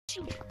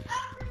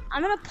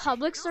I'm in a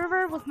public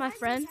server with my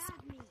friend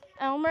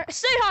Elmer.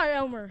 Say hi,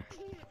 Elmer.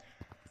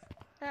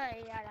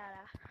 Hey,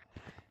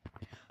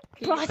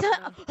 Bro, I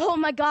thought, oh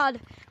my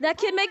god, that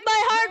kid make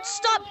my heart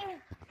stop.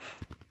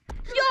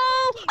 Yo!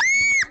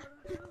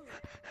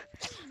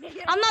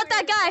 I'm not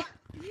that guy.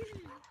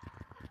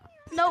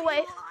 No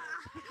way.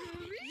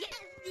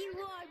 Yes, you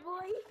are,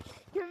 boy.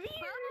 Come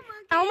here.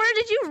 Elmer,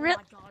 did you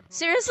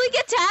seriously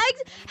get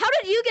tagged? How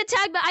did you get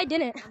tagged but I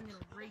didn't?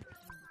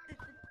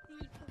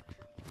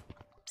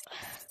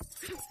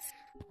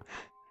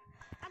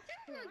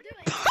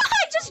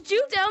 I just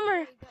juked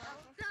Elmer.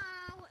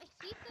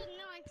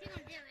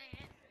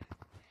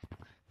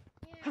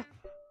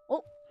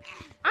 Oh,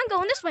 I'm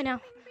going this way now.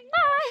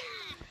 Bye.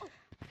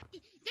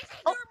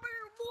 Oh.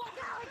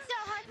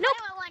 Nope.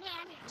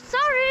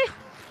 Sorry.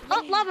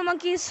 Oh, lava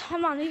monkeys.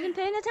 I'm not even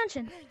paying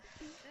attention.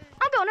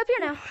 I'm going up here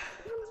now.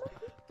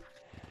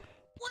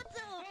 What's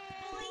up,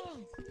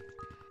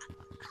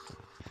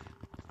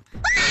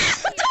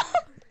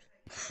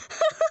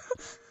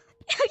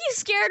 You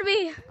scared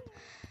me.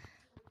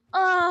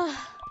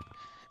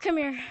 Come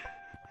here.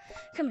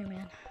 Come here,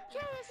 man.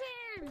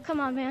 Come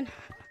on, man.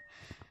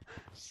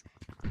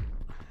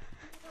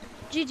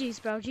 GG's,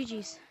 bro.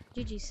 GG's.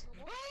 GG's.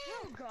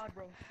 Oh, God,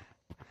 bro.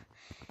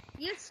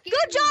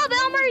 Good job,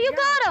 Elmer. You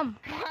got him.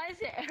 Why is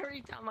it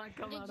every time I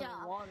come out of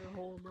a water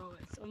hole, bro,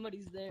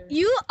 somebody's there?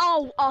 You,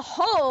 a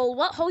hole?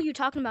 What hole you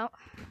talking about?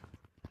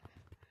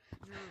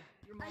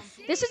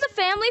 This is a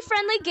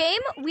family-friendly game.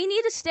 We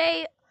need to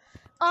stay,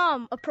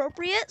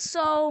 appropriate,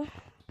 so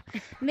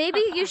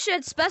maybe you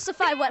should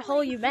specify what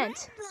hole you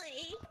meant.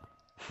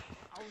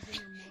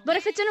 But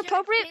if it's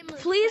inappropriate,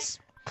 please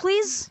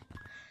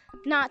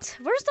not.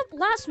 Where's the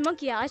last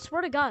monkey at? I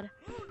swear to God.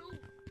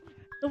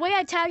 The way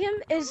I tag him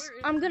is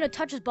I'm gonna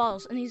touch his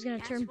balls and he's gonna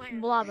turn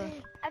lava.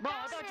 Bro,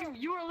 I thought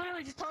you were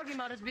literally just talking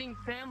about us being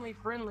family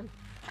friendly.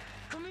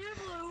 Come here,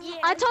 Blue. Yeah.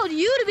 I told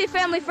you to be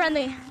family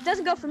friendly. It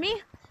doesn't go for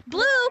me.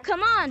 Blue,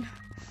 come on.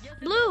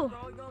 Blue.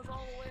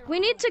 We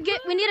need to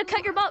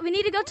cut your ball. We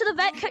need to go to the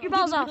vet, cut your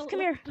balls off.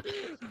 Come here.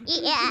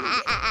 Yeah.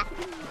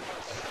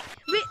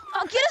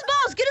 Get his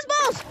balls, get his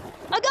balls.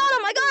 I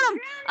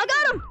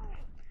got him.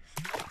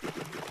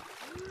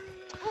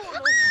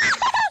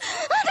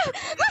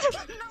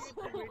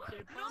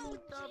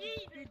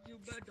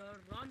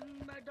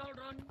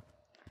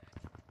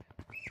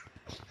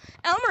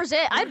 Elmer's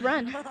it. I'd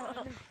run.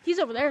 He's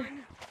over there.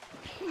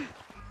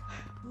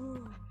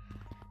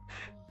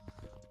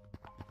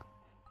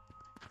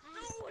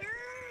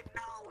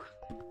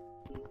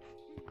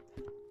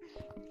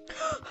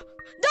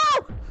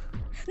 No!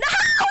 No!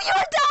 You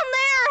were down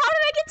there! How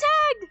did I get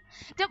tagged?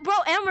 Bro,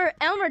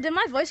 Elmer, did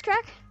my voice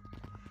crack?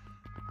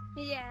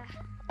 Yeah.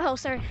 Oh,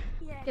 sorry.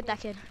 Yeah. Get that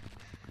kid.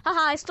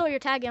 Haha, I stole your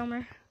tag,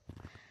 Elmer.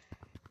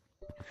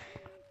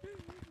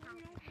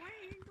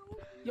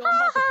 Yo, I'm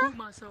about to poop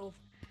myself.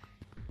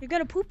 You're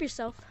gonna poop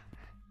yourself.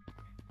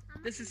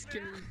 This is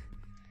scary.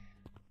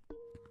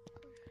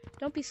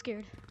 Don't be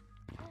scared.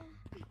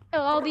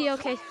 Oh, I'll be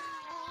okay.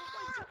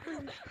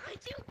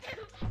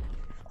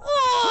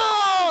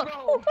 Oh!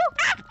 Bro,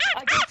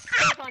 I get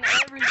stuck on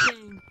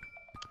everything.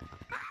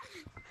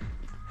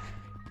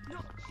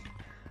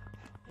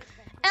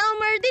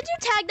 Elmer, did you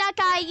tag that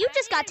guy? You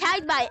just got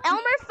tagged by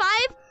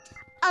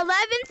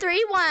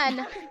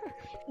Elmer51131.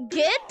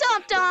 Get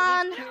dumped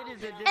on.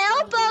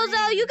 El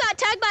Bozo, you got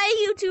tagged by a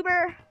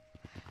YouTuber.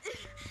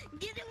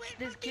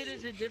 This kid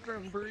is a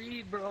different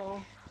breed,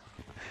 bro.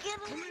 Get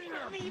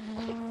away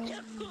from me.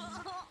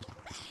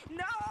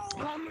 No.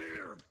 Come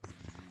here.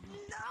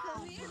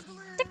 No.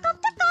 Tickle, tickle.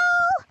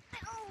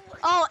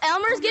 Oh,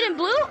 Elmer's getting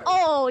blue?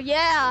 Oh,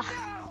 yeah.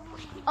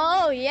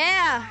 Oh,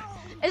 yeah.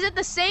 Is it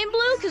the same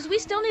blue? Because we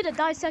still need to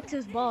dissect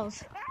his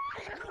balls.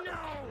 No.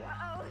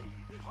 Yeah,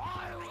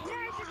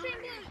 it's the same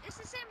blue. It's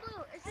the same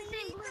blue. It's the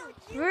same blue.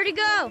 Where'd he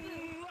go?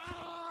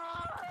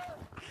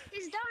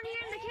 He's down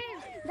here in the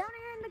caves. Down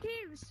here in the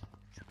caves.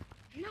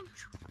 No.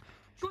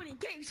 20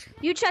 caves.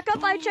 You check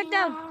up, I check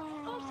down.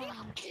 Oh, see?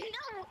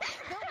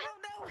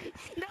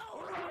 No.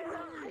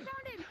 I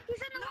found him.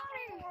 He's in the water.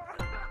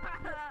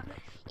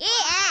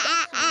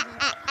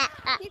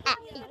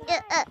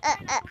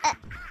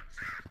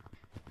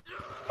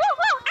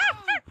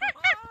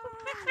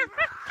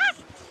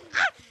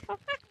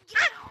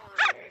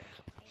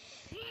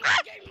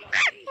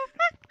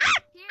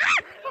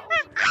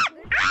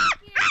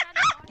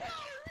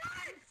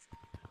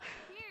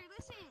 Here,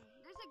 listen.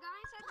 There's a guy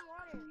inside the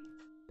water.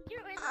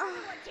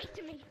 Take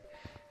to me.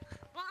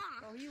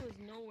 Oh, he was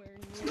nowhere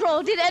near.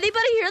 Bro, did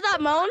anybody hear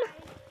that moan?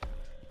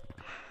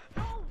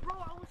 Oh, bro,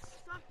 I was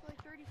stuck for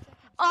like 30 seconds.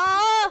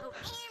 I'm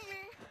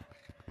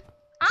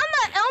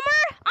not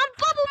Elmer. I'm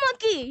Bubble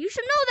Monkey. You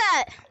should know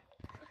that.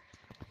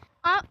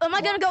 Am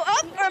I gonna go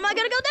up or am I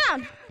gonna go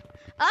down?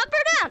 Up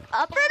or down?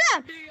 Up or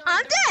down?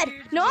 I'm dead.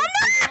 No, I'm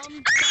not.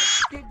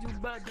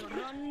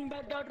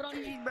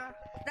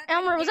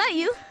 Elmer, was that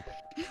you?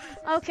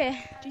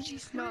 Okay.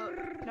 No.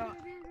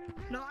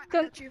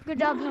 Good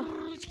job.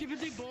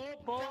 Skibidi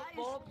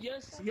bob,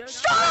 yes.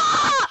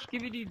 Stop!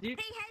 Skibidi dick.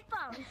 Hey,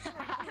 headphones.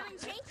 Come and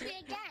chase me.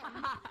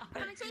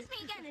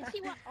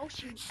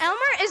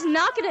 Elmer is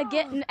not gonna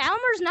get.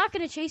 Elmer's not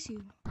gonna chase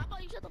you. How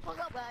about you shut the fuck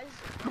up, guys?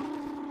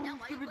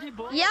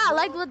 Yeah,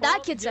 like what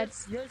that kid said.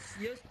 Yes.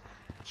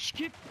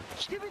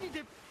 Skippity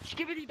dip.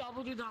 Skippity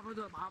double do double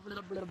do.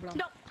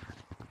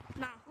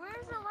 No.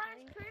 Where's the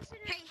last person?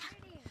 Hey,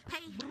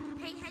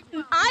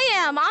 I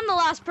am. I'm the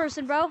last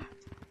person, bro.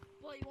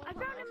 I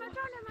found him.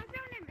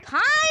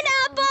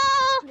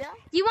 Pineapple! Yeah?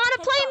 You want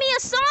to play me a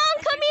song?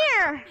 Come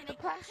here.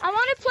 I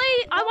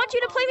want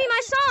you to play me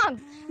my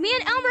song. Me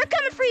and Elmer are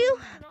coming for you.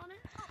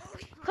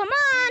 Come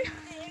on.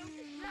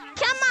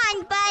 Come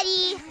on,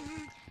 buddy.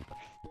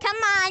 Come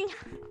on.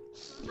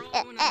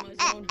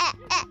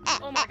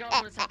 Oh my god,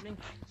 what is happening?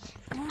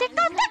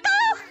 Tickle.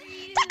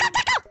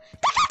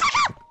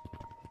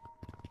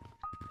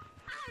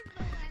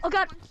 Oh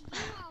god.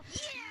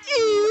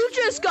 You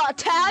just got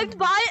tagged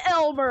by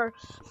Elmer.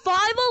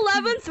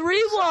 5'11",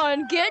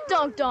 3'1". Get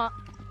dunked on.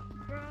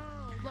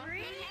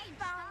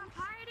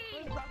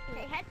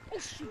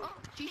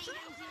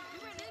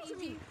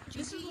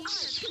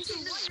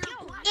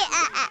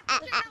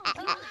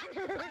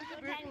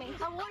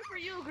 I'm one for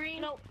you,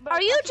 Green.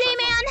 Are you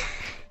J-Man?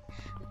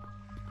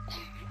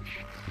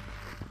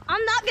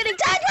 I'm not getting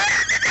tagged.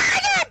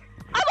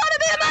 I want to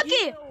be a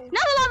monkey.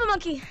 Not a lava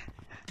monkey.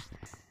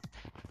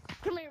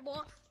 Come here,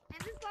 boy.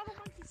 And this lava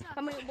monkey sucks.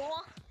 Come here,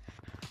 boy.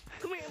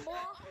 Come here, boy.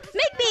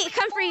 Make me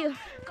come for you.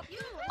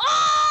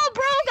 Oh,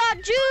 bro got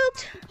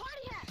juked.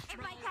 If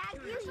I tag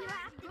you, you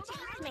have to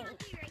chase me.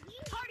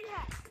 Party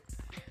hat.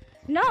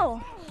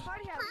 No.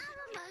 Party hat.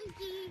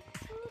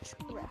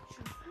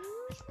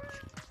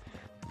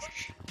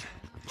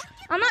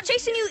 I'm not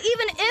chasing you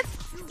even if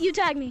you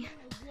tag me.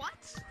 What?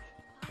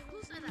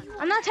 Who said that?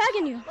 I'm not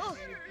tagging you.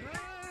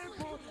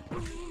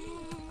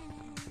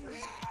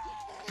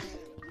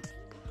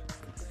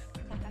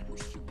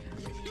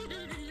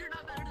 You're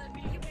not better than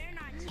me. You better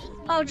not cheat.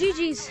 Oh,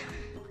 GG's.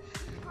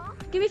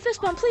 Give me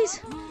fist bump, please.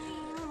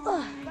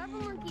 Ugh. Lava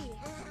monkey.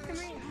 Come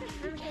here.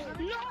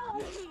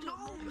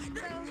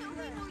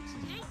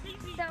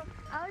 So,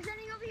 I was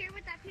running over here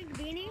with that pink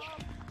beanie.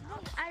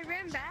 I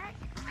ran back.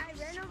 I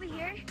ran over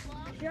here.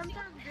 Jumped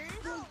on this.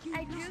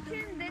 I juked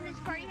him. Then his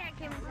party hat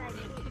came inside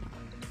me.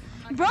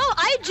 Bro,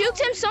 I juked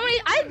him so many.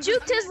 I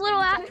juked his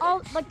little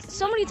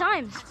so many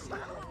times.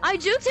 I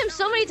juked him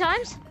so many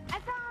times. I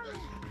found.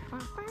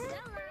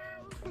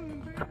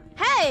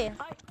 Hey,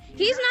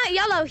 he's not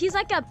yellow. He's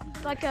like a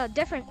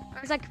different.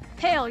 He's like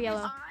pale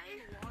yellow.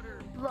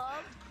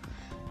 Love.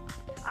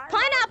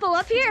 Pineapple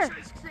up here.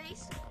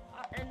 Space.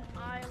 And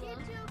I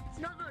love.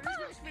 No, there's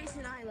no space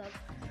in I love.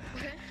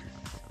 Okay?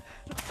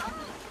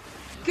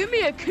 Give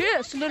me a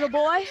kiss, little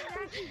boy.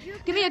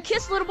 Give me a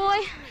kiss, little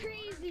boy.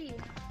 Crazy.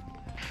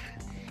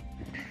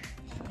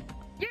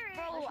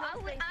 Bro,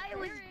 I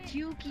was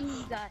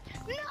juking that.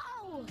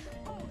 No!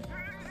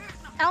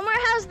 Elmer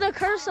has the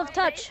curse of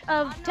touch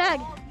of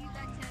tag.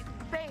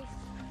 Face.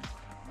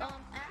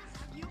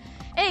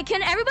 Hey,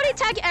 can everybody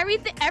tag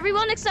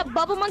everyone except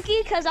Bubble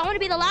Monkey? Cause I want to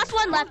be the last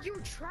one left.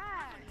 You're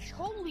trash.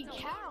 Holy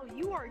cow,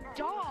 you are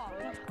dog.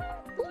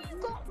 Who you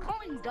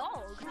calling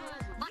dog?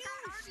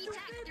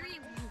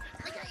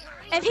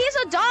 If he's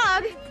a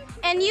dog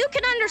and you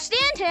can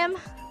understand him,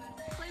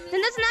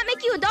 then doesn't that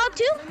make you a dog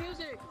too?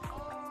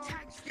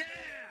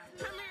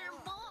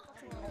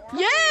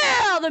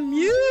 Yeah, the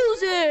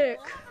music.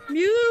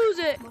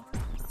 Music.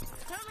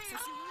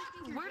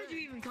 Where did you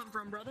even come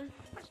from, brother?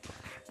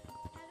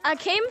 I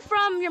came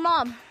from your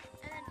mom.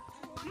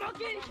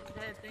 Monkey!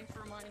 Dad, thanks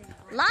for reminding me.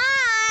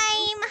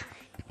 Lime.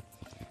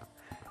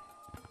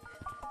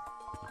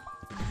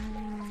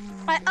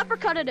 I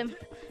uppercutted him.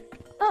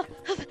 Oh.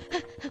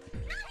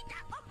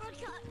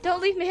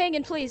 Don't leave me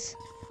hanging, please.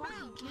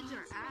 Fucking kids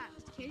are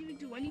ass. Can't even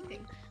do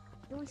anything.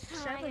 There was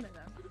 7 of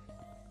them.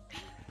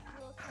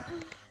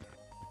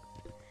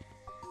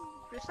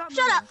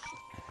 Shut up.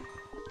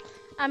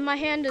 And my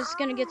hand is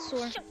gonna get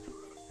sore.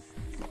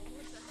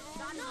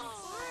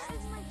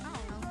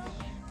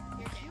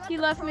 He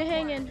left me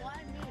hanging.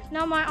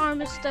 Now my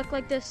arm is stuck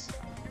like this.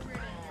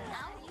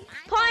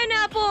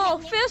 Pineapple,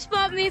 fist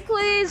bump me,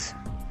 please.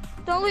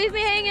 Don't leave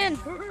me hanging.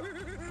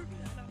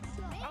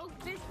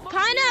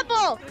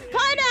 Pineapple,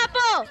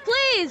 pineapple,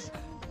 please.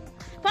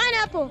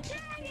 Pineapple,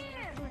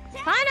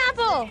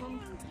 pineapple,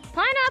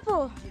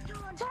 pineapple,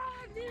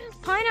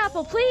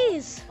 pineapple,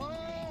 please.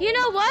 You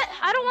know what?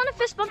 I don't want to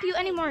fist bump you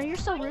anymore. You're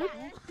so rude.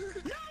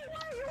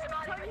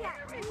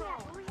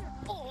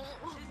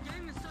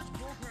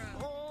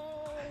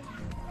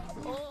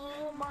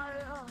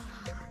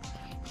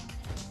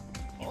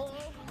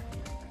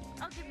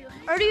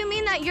 Or do you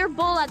mean that you're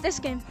bull at this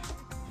game?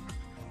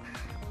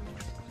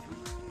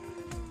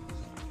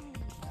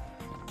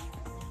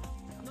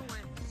 No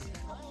way.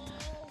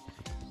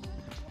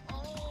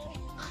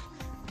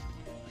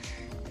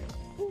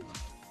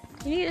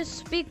 You need to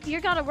speak. You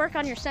gotta work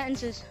on your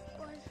sentences.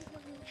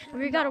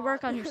 You gotta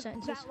work on your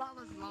sentences. That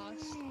lava's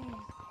lost.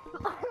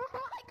 Oh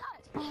my god!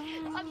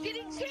 I'm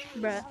getting sick!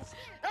 Bruh.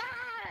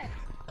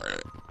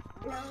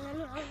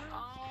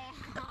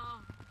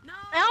 No!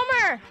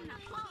 Elmer!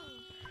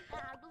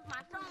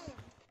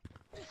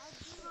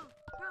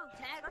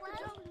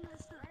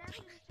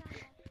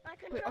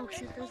 Wait, oh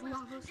shit, there's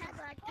lava.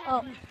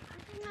 Oh.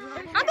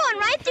 I'm going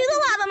right through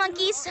the lava,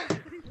 monkeys.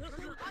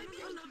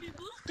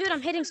 Dude,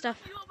 I'm hitting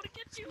stuff.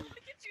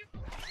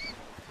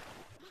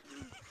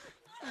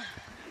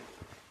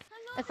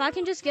 If I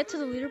can just get to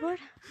the leaderboard.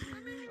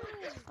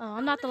 Oh,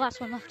 I'm not the last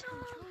one left.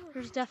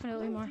 There's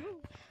definitely more.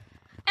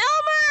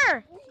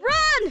 Elmer!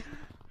 Run!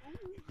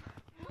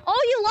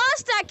 Oh, you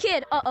lost that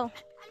kid. Uh-oh.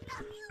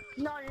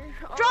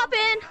 Drop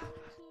in.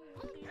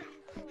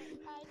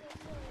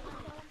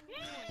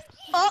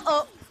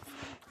 Uh-oh.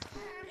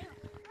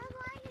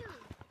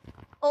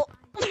 Oh.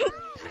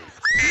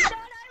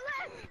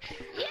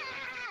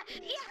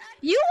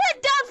 You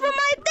went down from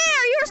right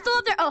there. You were still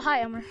up there. Oh,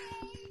 hi, Elmer.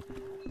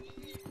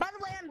 By the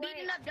way, I'm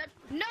beating up Dutch.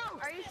 No!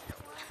 Are you?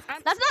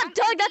 That's not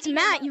Doug. That's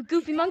Matt, you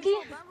goofy monkey.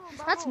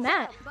 That's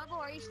Matt. Bubble,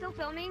 are you still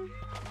filming?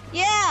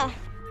 Yeah.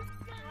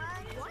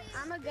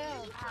 I'ma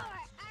go.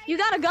 You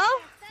gotta go?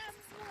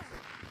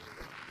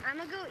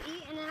 I'ma go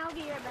eat and then I'll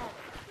be right back.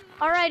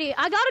 Alrighty.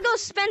 I gotta go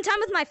spend time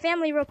with my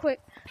family real quick.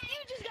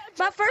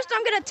 But first,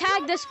 I'm gonna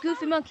tag this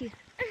goofy monkey.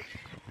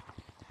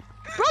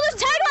 Bro,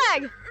 there's tag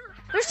lag!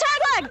 There's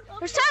tag lag!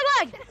 There's tag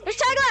lag! There's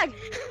tag lag!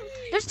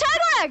 There's tag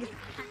lag!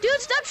 Dude,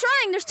 stop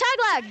trying! There's tag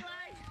lag!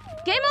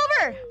 Game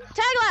over!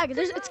 Tag lag!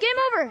 It's game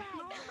over!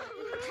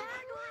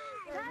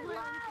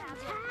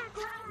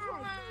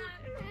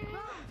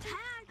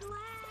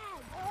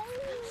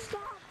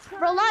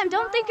 Bro, Lime,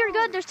 don't think you're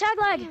good. There's tag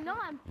lag. You know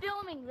I'm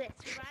filming this,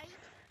 right?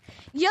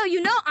 Yo,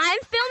 you know I'm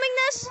filming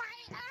this? Ow,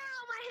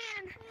 my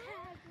hand!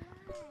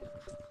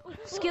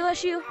 Skill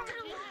issue.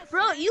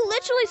 Bro, you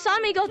literally saw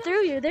me go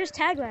through you. There's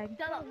tag lag.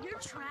 You're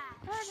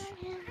trash.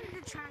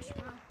 You're trash,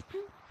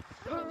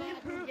 bro.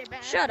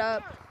 Shut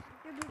up.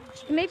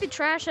 You may be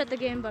trash at the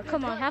game, but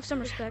come on, have some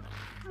respect.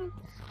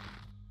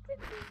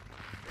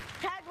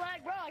 Tag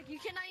lag, bro. You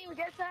cannot even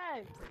get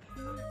tagged.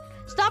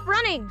 Stop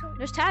running.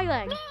 There's tag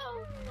lag. No,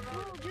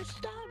 just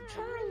stop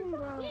trying,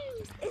 bro.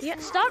 Yeah,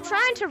 stop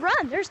trying to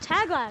run. There's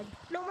tag lag.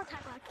 No more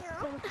tag lag.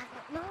 No more tag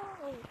lag. No.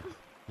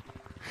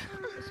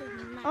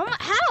 Oh my,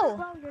 how?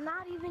 Bro, you're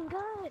not even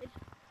good.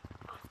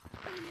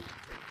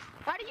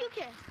 Why do you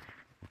care?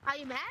 Are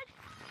you mad?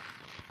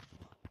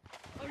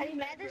 Are you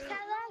mad this tag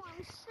lag?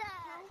 I'm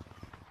sad.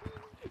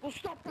 Well,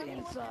 stop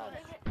being sad.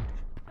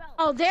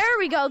 Oh, there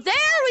we go.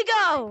 There we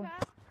go.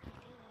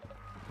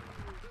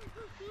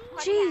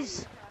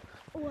 Jeez.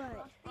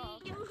 What?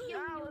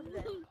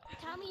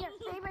 Tell me your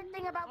favorite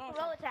thing about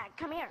Gorilla Tag.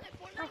 Come here.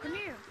 Oh, come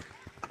here.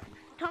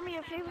 Tell me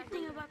your favorite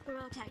thing about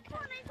Gorilla Tag.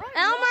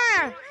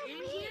 Elmer!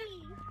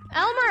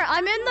 Elmer,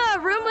 I'm in the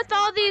room with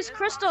all these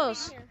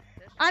crystals.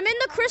 I'm in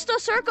the crystal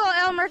circle,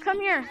 Elmer. Come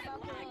here.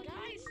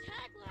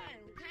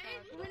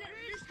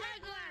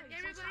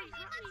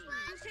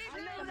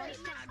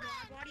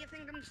 Why do you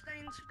think I'm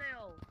staying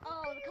still?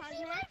 Oh, because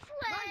you're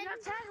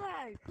tag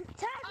lag.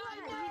 Tag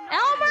lag.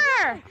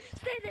 Elmer!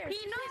 Stay there.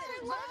 He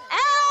knows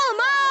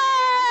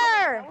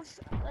Elmer!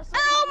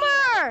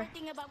 Elmer!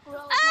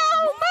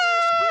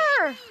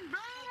 Elmer!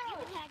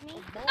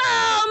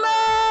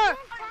 Elmer!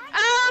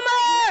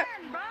 Elmer!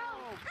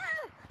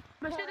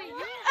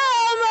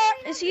 Elmer!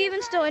 Is he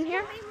even still in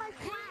here?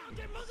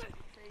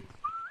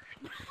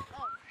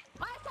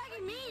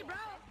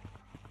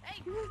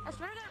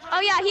 Oh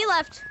yeah, he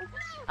left.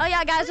 Oh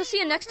yeah, guys, I'll see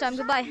you next time.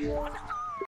 Goodbye.